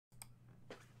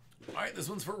right, this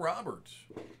one's for Robert.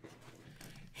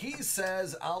 He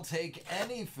says, I'll take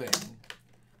anything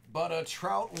but a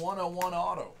Trout 101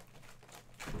 auto.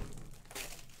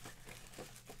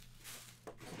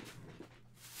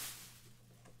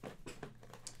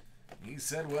 He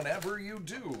said, whenever you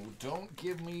do, don't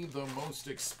give me the most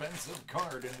expensive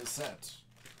card in the set.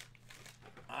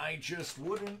 I just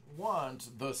wouldn't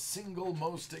want the single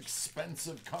most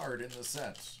expensive card in the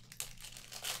set.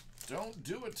 Don't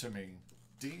do it to me,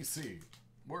 DC,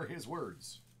 were his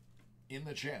words in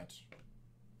the chat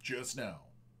just now.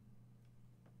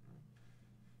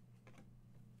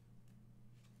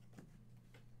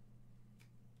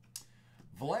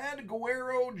 Vlad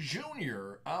Guerrero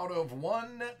Jr. out of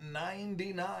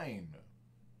 199.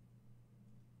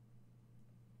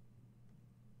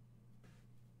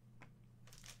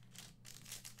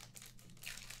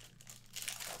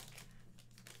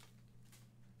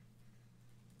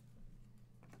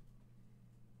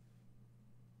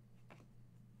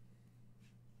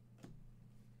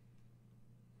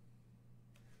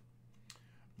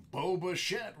 Bo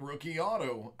Bichette rookie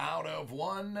auto out of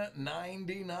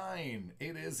 199.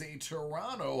 It is a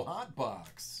Toronto hot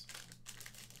box.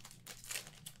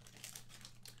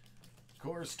 Of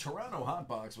course, Toronto hot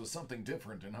box was something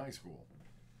different in high school.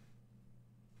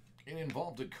 It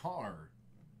involved a car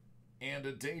and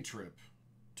a day trip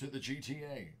to the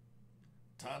GTA.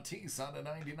 Tatis out of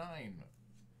 99.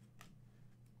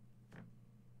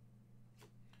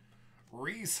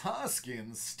 Rhys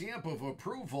Hoskins, stamp of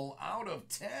approval out of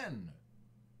 10.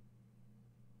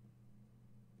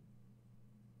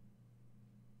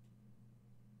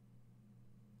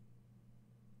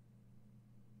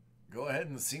 Go ahead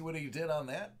and see what he did on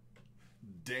that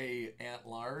day at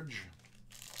large.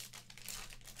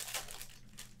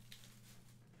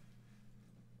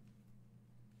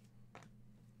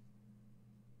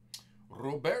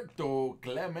 Roberto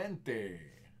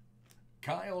Clemente.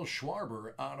 Kyle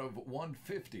Schwarber out of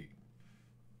 150.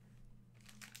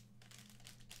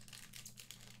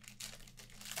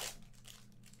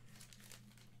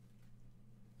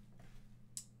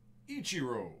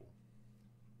 Ichiro.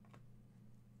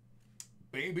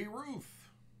 Baby Ruth.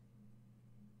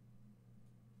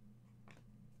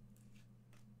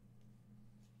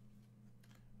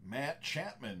 Matt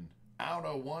Chapman out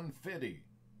of 150.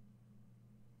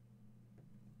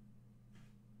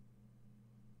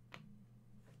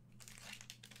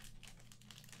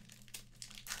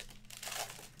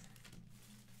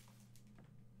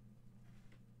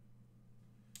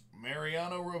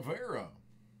 Mariano Rivera.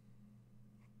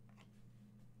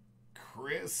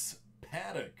 Chris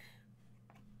Paddock.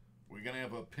 We're going to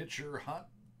have a pitcher hot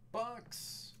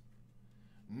box.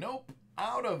 Nope.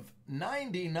 Out of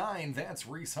 99, that's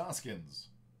Rhys Hoskins.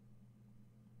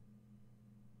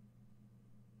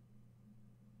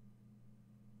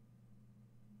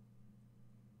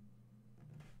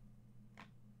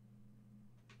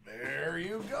 There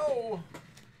you go.